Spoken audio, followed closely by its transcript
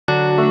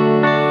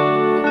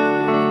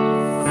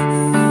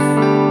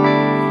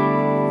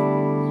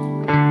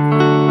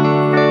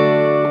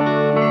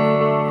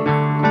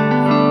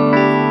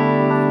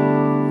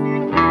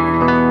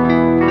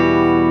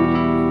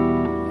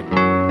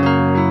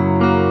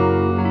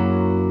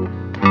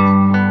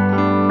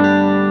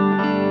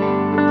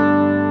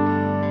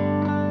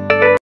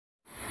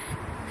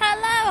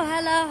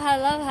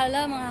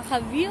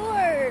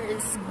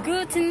ka-viewers!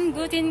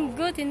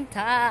 Guten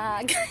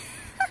Tag!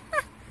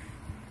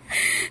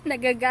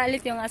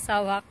 Nagagalit yung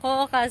asawa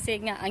ko kasi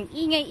nga ang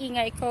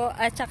ingay-ingay ko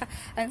at saka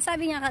ang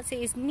sabi niya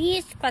kasi is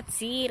nicht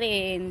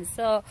spazieren.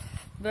 So,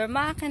 wir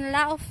machen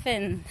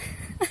laufen.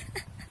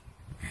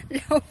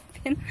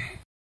 Laufen.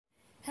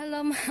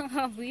 Hello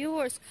mga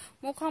viewers.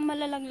 Mukhang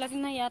malalaglag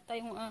na yata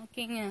yung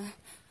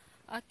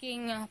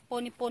aking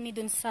pony-pony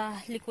dun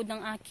sa likod ng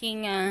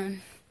aking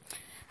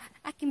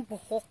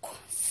buhok.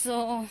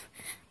 So,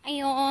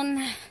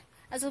 ayun.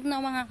 As of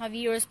now mga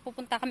ka-viewers,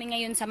 pupunta kami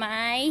ngayon sa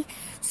my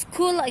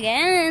school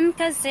again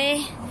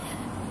kasi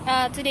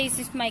today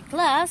is my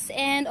class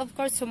and of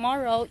course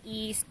tomorrow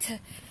is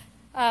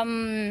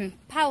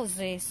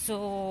pause.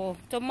 So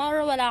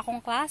tomorrow wala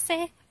akong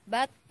klase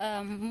but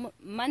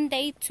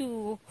Monday,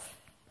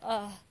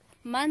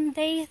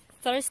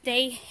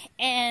 Thursday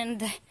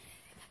and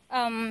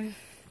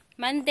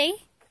Monday,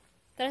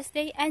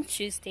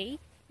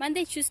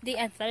 Tuesday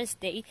and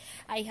Thursday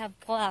I have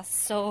class.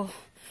 So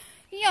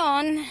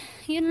yun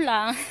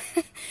lang.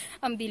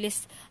 Ang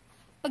bilis.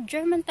 Pag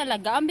German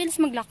talaga, ang bilis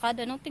maglakad.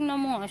 Ano? Tingnan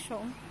mo nga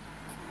siya.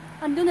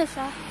 Ando na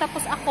siya.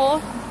 Tapos ako,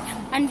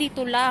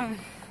 andito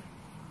lang.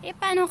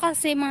 Paano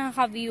kasi mga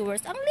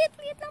ka-viewers? Ang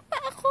liit-liit ng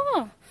paa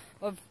ko.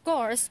 Of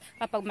course,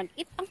 kapag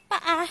maliit ang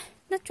paa,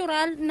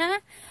 natural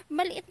na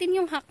maliit din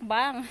yung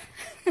hakbang.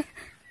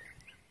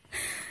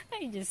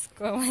 Ay, Diyos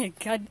ko. Oh my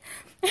God.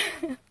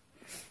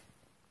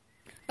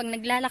 Pag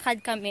naglalakad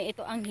kami,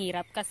 ito ang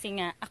hirap kasi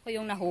nga, ako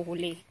yung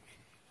nahuhuli.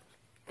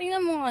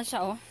 Tingnan mo nga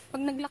siya, oh.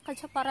 Pag naglakad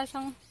siya, para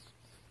siyang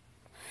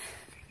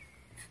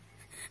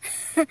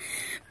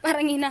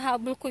parang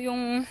hinahabol ko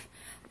yung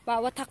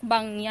bawat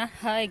hakbang niya.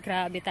 Ay,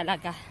 grabe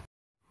talaga.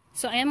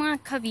 So, ayan mga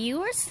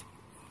ka-viewers.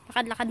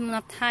 Lakad-lakad muna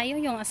tayo,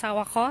 yung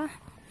asawa ko.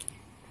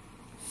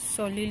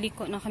 So,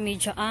 liliko na kami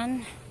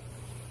dyan.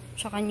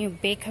 Tsaka new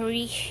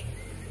bakery.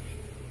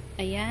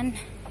 Ayan.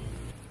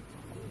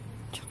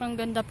 Tsaka ang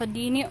ganda pa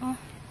din, oh.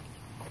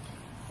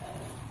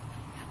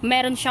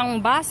 Meron siyang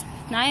bus.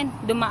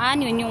 Dumaan,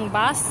 yun yung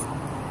bus.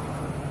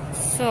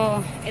 So,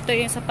 ito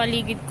yung sa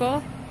paligid ko.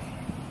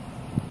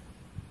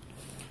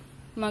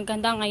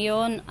 Maganda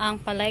ngayon ang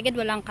paligid.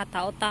 Walang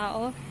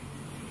katao-tao.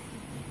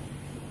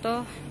 Ito.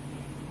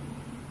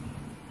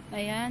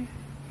 Ayan.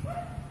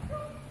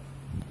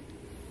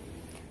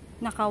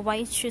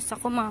 Naka-white shoes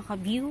ako mga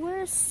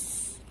ka-viewers.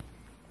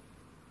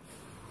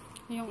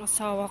 Yung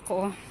asawa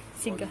ko.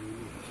 Sige.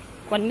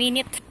 1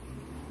 minute.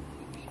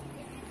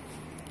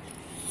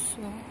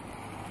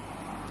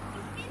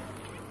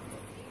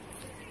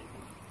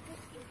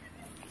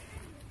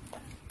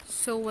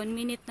 So 1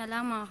 minute na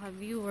lang mga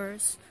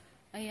ka-viewers.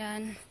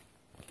 Ayan.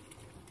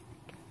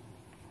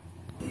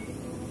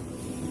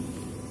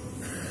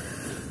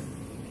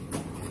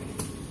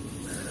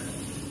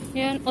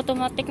 Ayan,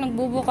 automatic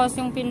nagbubukas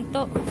yung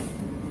pinto.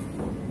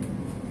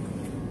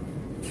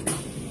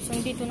 So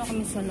dito na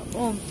kami sa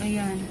loob.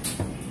 Ayan.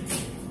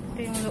 Ito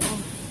yung loob.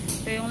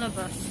 Ito yung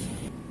labas.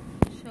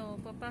 So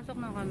papasok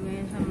na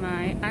kami sa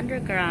may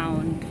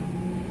underground.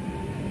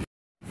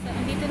 So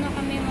andito na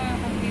kami mga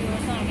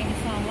ka-viewers sa aking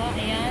asawa.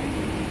 Ayan.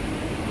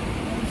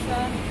 Ayan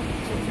siya.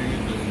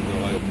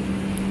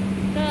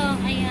 So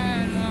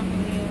ayan mga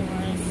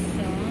ka-viewers.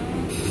 So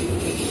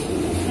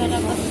sa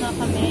labas na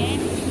kami.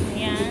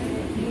 Ayan.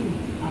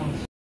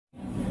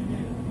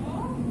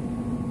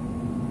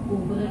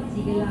 Obere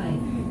Ziegelei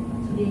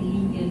zu den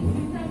Linien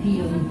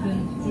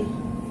 54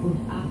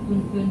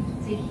 und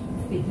 58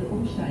 bitte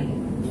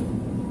umsteigen.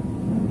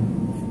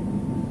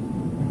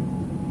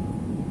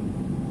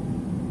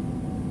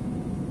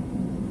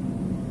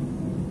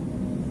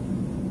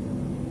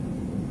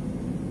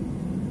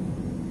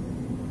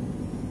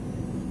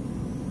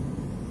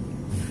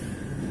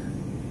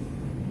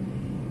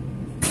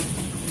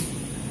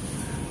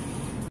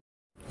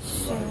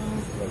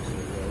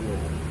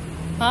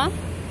 Ha?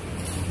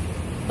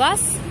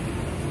 Bus?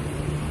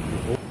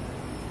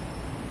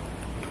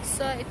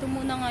 So, ito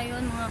muna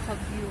ngayon mga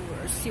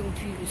ka-viewers, yung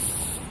views.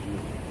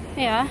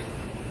 Ayan.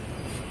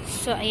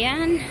 So,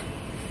 ayan.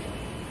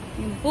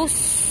 Yung bus.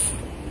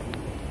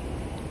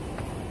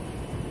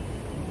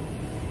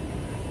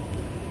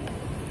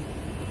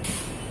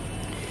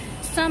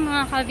 So,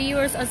 mga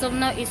ka-viewers, as of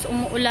now is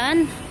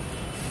umuulan.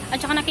 At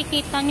saka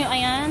nakikita nyo,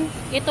 ayan.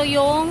 Ito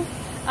yung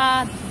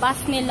bus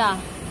nila.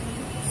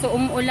 So,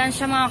 umuulan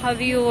siya mga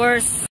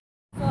ka-viewers.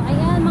 So,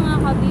 ayan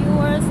mga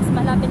ka-viewers.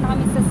 Malapit na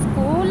kami sa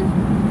school.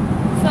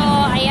 So,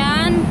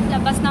 ayan.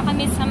 Labas na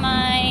kami sa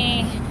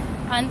may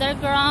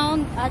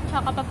underground. At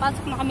saka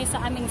papasok na kami sa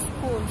aming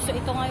school. So,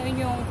 ito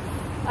ngayon yung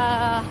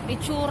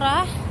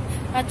itsura.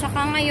 At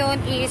saka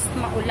ngayon is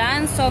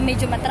maulan. So,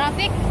 medyo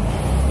matraffic.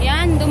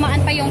 Ayan.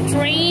 Dumaan pa yung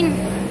train.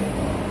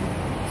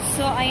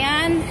 So,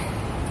 ayan.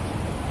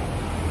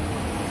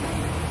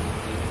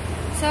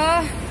 So,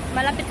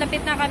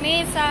 malapit-lapit na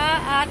kami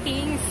sa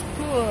ating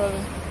school.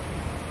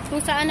 Kung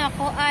saan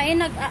ako ay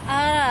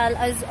nag-aaral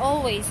as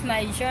always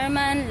my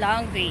German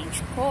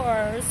language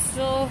course.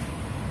 So,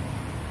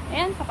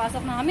 ayan,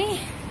 papasok na kami.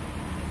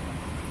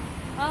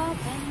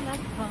 Open the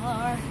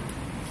car.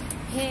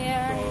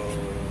 Here,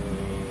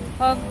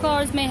 of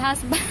course, my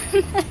husband.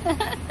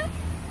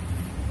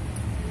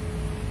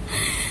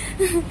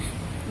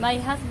 My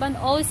husband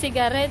always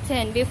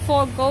cigaretten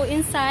before go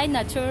inside.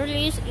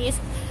 Naturally, is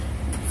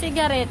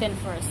cigaretten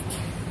first.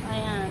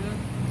 Ayan.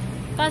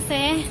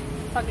 Kasi,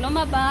 pag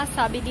lumabas,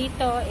 sabi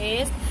dito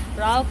is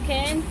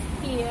Rauchen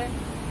here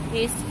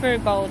is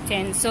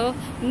verboten. So,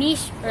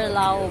 nicht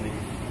erlaubt.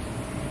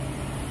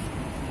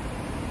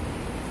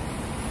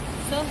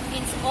 So,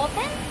 it's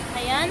open.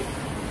 Ayan.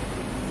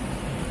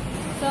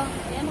 So,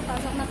 ayan,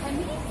 napasok na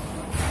kami.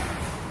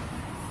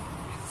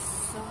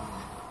 So,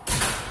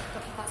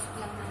 kapasok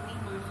lang namin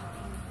mga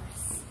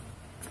kapiners.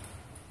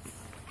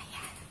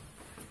 Ayan.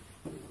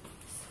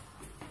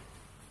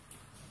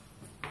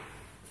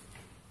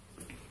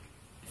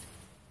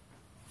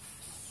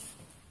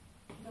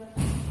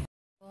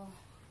 So,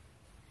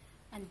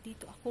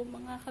 andito ako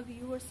mga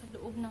ka-viewers sa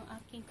loob ng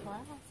aking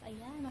class.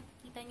 Ayan,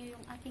 makikita nyo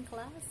yung aking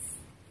class.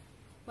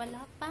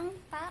 Wala pang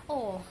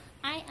tao.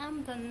 I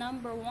am the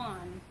number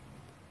 1.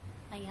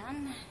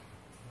 Ayan.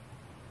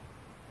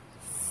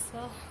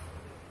 So,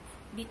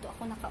 dito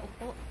ako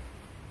nakaupo.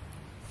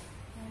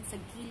 Ayan, sa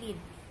gilid.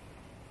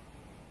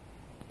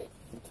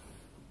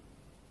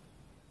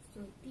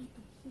 So,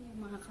 dito here,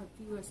 mga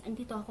ka-viewers.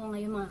 Andito ako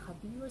ngayon, mga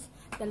ka-viewers.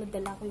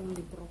 Dala-dala ko yung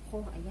libro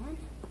ko. Ayan.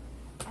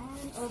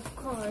 And, of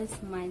course,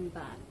 my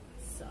bag.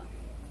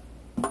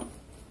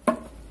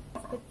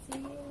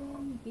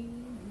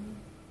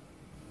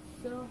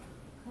 So,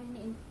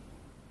 kanin.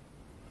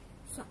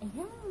 So,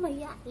 ayan,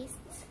 maya is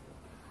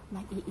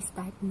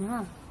mag-i-start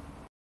na.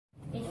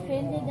 Ich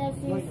finde, das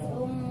ist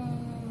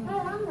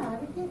Anna,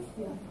 wie geht's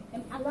dir?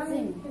 im Lange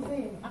nicht 18.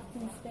 gesehen.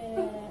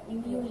 18.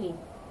 Im Juli.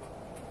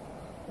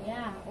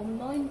 Ja,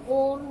 9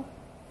 Uhr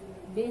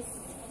bis,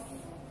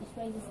 ich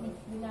weiß es nicht,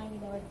 wie lange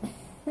dauert.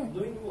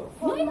 9 Uhr.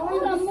 9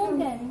 Uhr am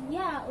Morgen.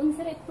 Ja,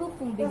 unsere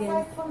Prüfung Das beginnt.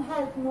 heißt, von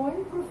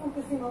 8:30 Prüfung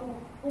ist immer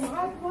um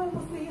 8:30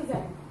 musst du hier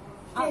sein.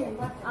 Stehen,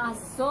 warte. Ach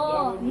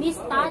so, nicht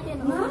starten.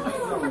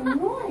 Nein,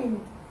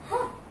 9.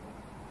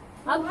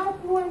 Um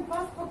 8:30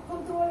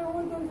 Passportkontrolle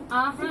und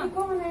Aha. Sie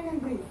bekommen einen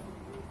Brief.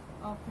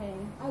 Okay.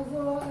 Also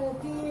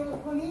die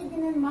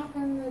Kolleginnen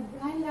machen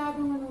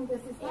Einladungen und das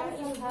ist Ja,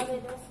 alles. ich habe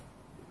das.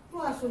 Du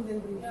hast schon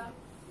den Brief. Ja.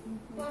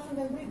 Du hast schon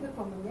den Brief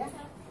bekommen, ja?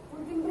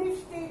 Und im Brief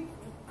steht,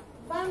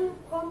 wann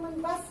kommen,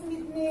 was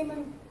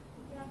mitnehmen.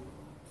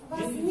 Was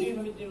Handy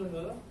nicht. mitnehmen,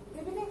 oder?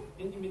 Wie bitte?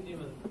 Handy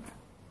mitnehmen.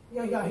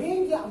 Ja, ja,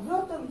 Handy,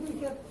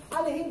 Wörterbücher,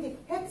 alle Handy,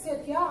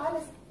 Headset, ja,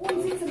 alles.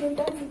 Und sitzen den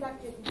ganzen Tag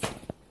hier.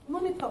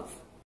 Nur mit Kopf.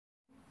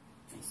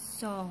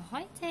 So,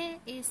 heute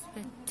ist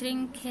wir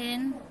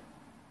trinken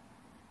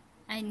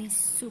eine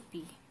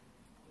Suppe.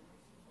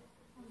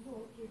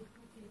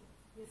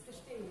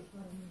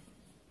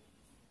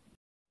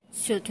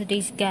 So,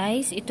 today's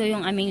guys, ito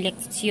yung aming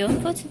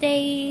leksyon for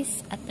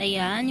today's. At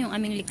ayan, yung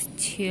aming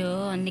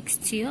leksyon.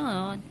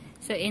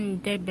 So,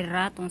 in der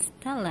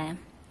Beratungsstelle.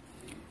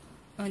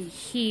 Und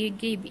hier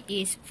gebe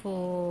ich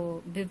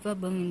für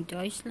Bewerbung in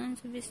Deutschland,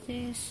 so ist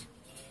es.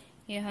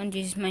 Ja, und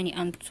das ist meine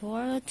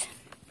Antwort.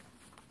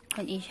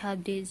 Und ich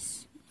habe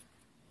das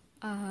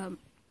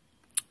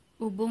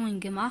Übungen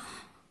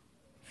gemacht.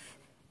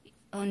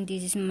 Und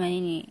das ist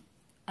meine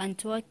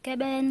Antwort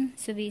gegeben,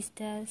 so wie ist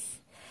das.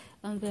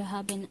 Und wir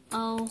haben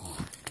auch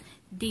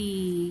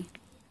die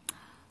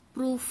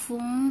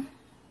Prüfung,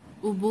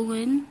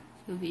 Übungen,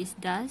 so wie ist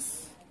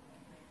das.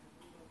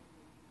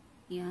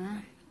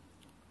 Ja.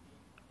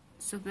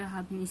 So wir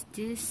haben ist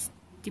das,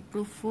 die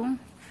Prüfung.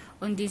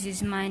 Und das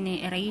ist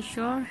meine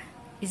Erasure.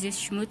 Es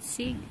ist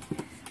schmutzig.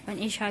 Und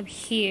ich habe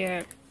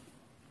hier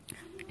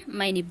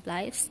meine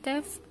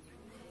Bleistift,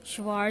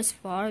 schwarze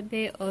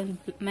Farbe und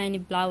meine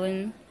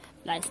blauen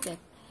Bleistift.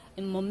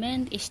 Im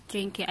Moment ich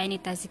trinke ein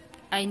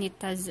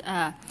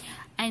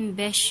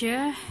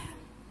Becher,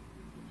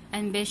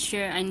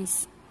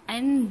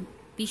 ein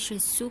bisschen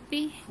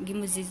Suppe,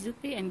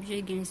 Gemüsesuppe, ein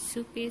bisschen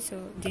Gemüsesuppe, so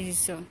this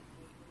is so.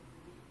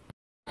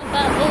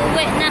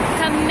 Pauwi na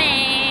kami,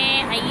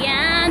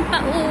 ayan,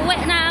 pauwi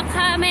na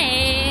kami.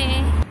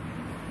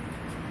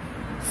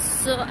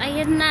 So,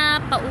 ayan na,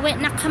 pauwi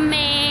na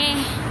kami.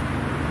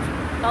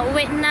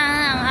 Pauwi na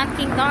ang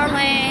aking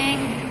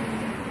darling.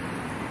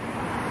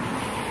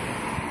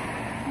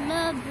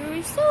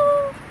 Maburiso.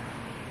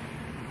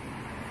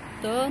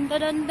 Dun, dun,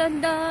 dun, dun,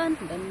 dun,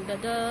 dun, dun,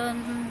 dun.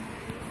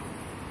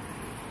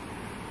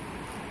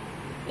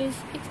 Is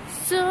it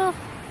so?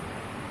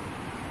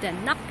 The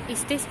knock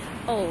is this.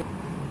 Oh.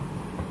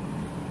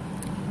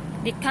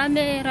 The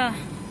camera.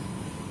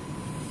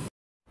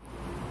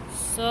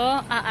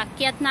 So,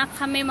 aakyat na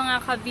kami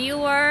mga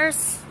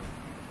ka-viewers.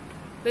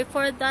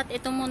 Before that,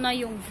 ito muna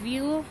yung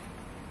view.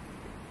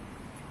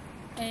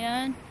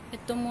 Ayan.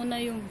 Ito muna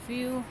yung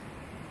view.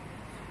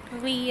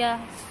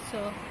 Korea.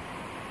 So,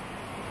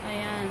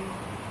 ayan.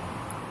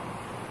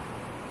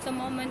 Sa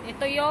moment,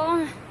 ito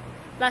yung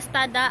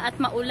plastada at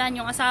maulan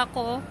yung asawa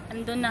ko.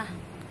 Andun na.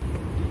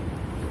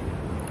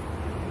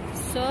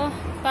 So,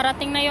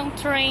 parating na yung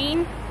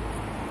train.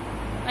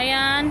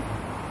 Ayan.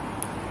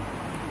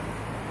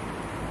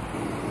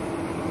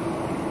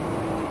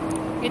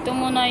 ito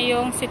muna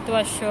yung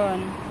sitwasyon.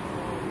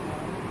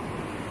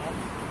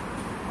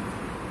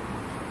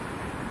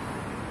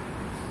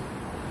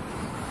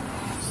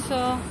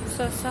 So,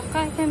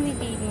 sasakay kami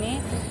din eh.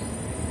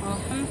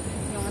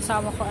 Yung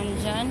asawa ko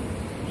andyan.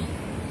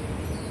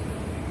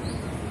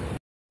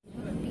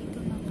 Dito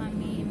na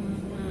kami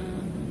mga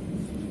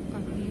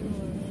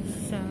ka-viewers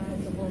sa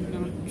loob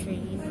ng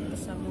train.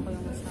 Kasama ko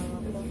yung asawa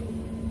ko.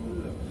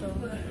 Ito.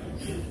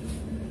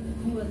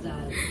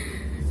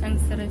 Ang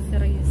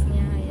serious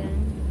niya. Ayan.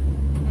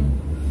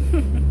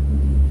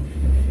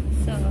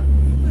 So,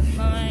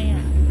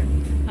 mamaya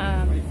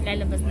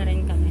lalabas na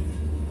rin kami.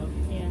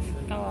 Ayan.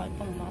 Kawal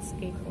pang mga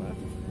skateboard.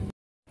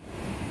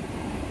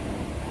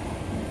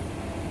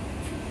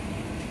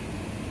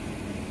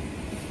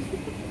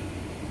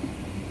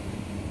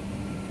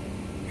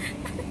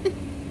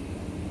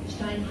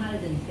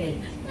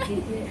 Steinhaldenfeld.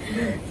 Bitte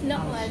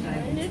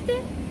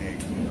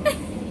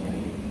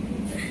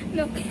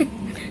Look,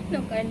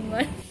 look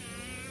animal.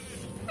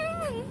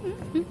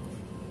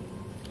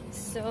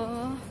 So,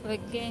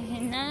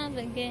 bagahin na.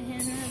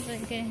 Ayan.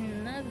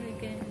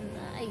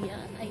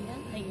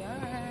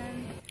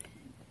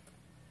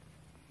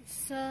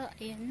 So,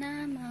 ayan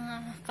na mga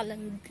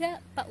kalangga.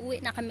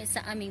 Pauwi na kami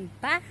sa aming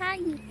bahay.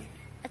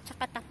 At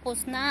saka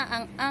tapos na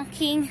ang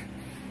aking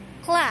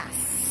class.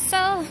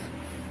 So,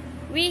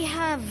 we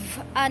have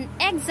an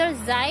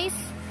exercise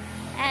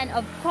and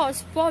of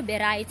course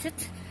vorbereitet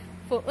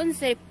für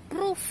unsere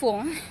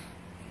Prüfung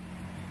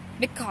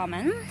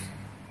bekommen.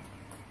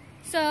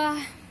 So,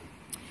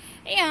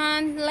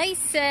 ayan,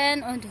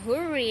 lesen und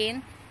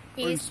hören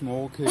und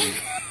smoking.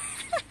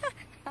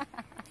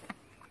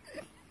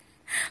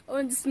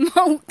 Und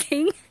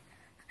smoking.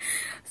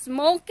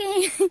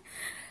 Smoking,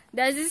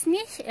 das ist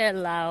nicht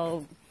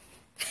erlaubt.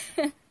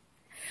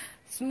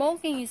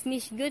 Smoking ist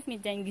nicht gut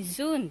mit deinem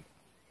Gesund.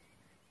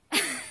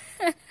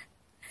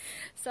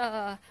 So,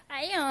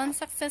 ayun,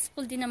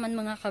 successful din naman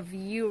mga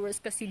ka-viewers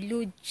kasi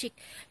logic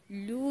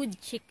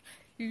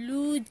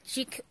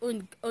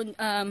und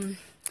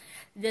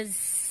das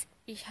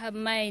ich habe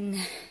mein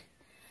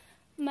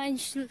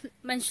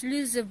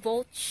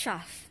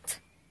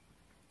Schlüsselbotschaft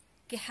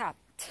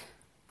gehabt.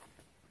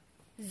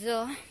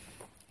 So,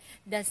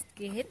 das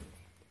geht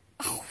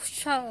auch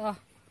siya.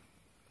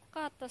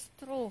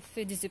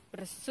 Katastrophe, diese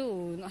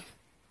Person.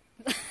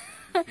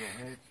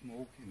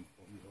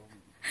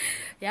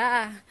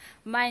 Ja,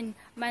 mein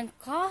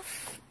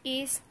Kopf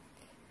ist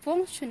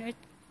funktioniert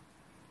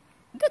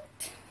gut.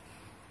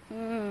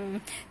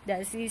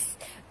 Das ist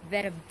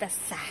very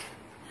besser.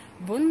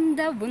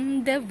 Wunderschön.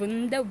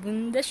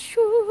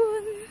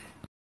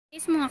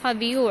 Is mga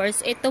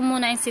ka-viewers, ito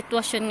muna yung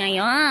sitwasyon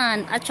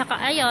ngayon. At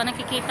saka ayun,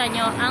 nakikita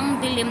nyo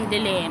ang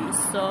dilim-dilim.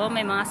 So,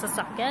 may mga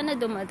sasakyan na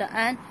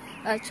dumadaan.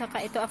 At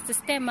saka ito ang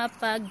sistema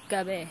pag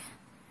gabi.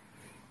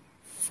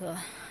 So,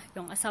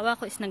 yung asawa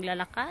ko is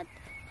naglalakad.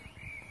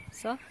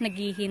 So,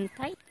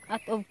 naghihintay.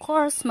 At of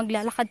course,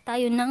 maglalakad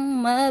tayo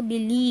ng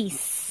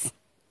mabilis.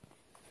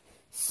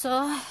 So,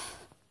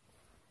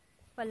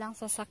 walang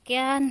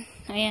sasakyan.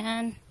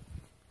 Ayan.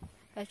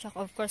 At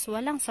saka of course,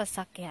 walang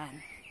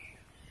sasakyan.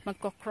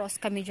 Magko-cross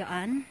kami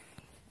dyan.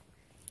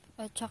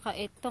 At saka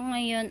ito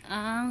ngayon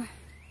ang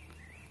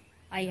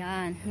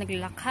ayan,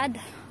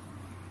 naglalakad.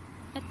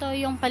 Ito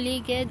yung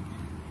paligid.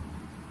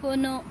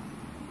 Puno.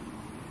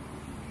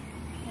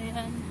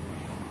 Ayan.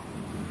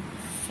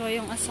 So,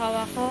 yung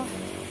asawa ko.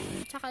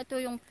 Tsaka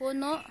ito yung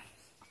puno.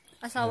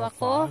 Asawa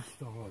ko.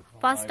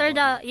 Pastor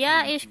da.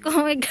 Ja, ich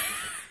komme.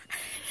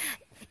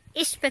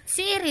 Ich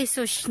spaziere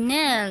so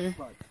schnell.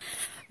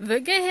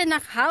 Wir gehen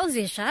nach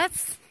Hause,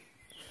 Schatz.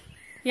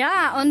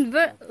 Ja, und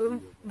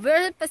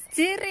wir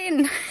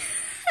spazieren.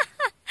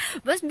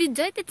 Was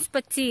bedeutet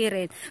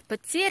spazieren?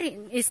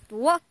 Spazieren ist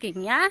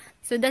walking, ja?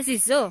 So, das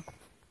ist so.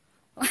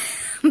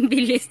 Ang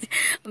bilis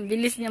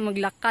niya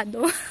maglakad,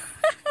 oh.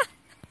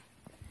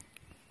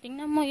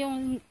 Tingnan mo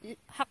yung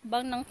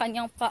hakbang ng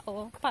kanyang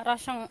pao. Para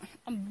siyang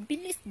ang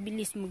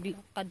bilis-bilis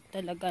maglakad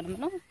talaga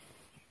naman. Oh.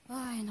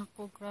 Ay,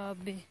 naku,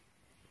 grabe.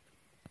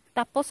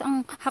 Tapos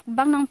ang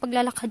hakbang ng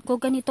paglalakad ko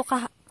ganito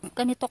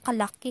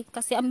kalaki.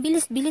 Kasi ang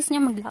bilis-bilis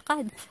niya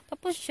maglakad.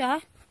 Tapos siya,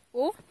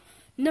 oh,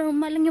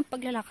 normal lang yung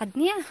paglalakad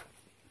niya.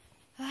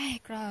 Ay,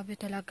 grabe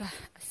talaga.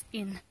 As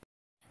in.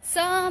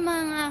 So,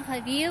 mga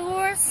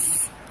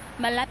ka-viewers,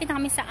 malapit na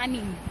kami sa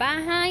aming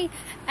bahay.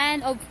 And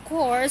of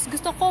course,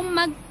 gusto ko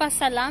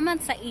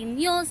magpasalamat sa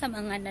inyo, sa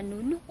mga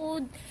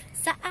nanonood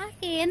sa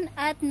akin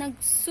at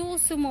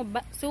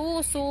nagsusubaybay.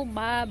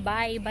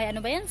 Ano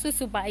ba yan?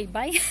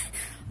 Susubaybay.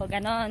 O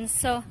ganon.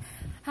 So,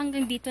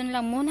 hanggang dito na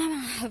lang muna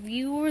mga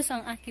viewers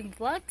ang aking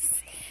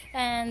vlogs.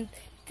 And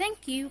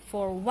thank you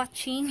for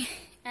watching.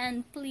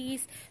 And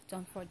please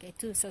don't forget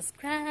to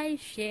subscribe,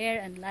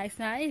 share, and like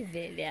my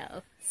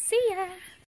video. See ya!